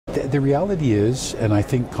The reality is, and I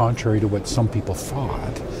think contrary to what some people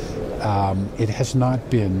thought, it has not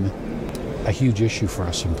been a huge issue for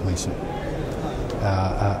us in policing,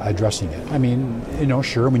 addressing it. I mean,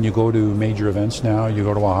 sure, when you go to major events now, you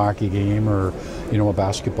go to a hockey game or, a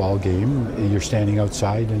basketball game, you're standing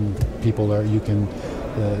outside and people are,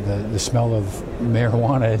 the smell of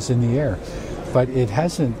marijuana is in the air. But it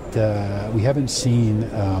hasn't, we haven't seen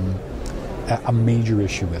a major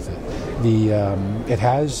issue with it. It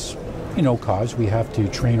has, cause. We have to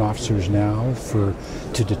train officers now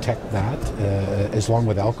to detect that, as long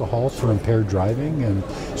with alcohol for impaired driving, and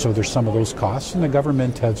so there's some of those costs. And the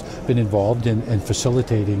government has been involved in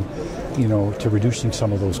facilitating, to reducing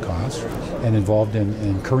some of those costs, and involved in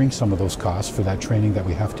incurring some of those costs for that training that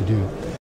we have to do.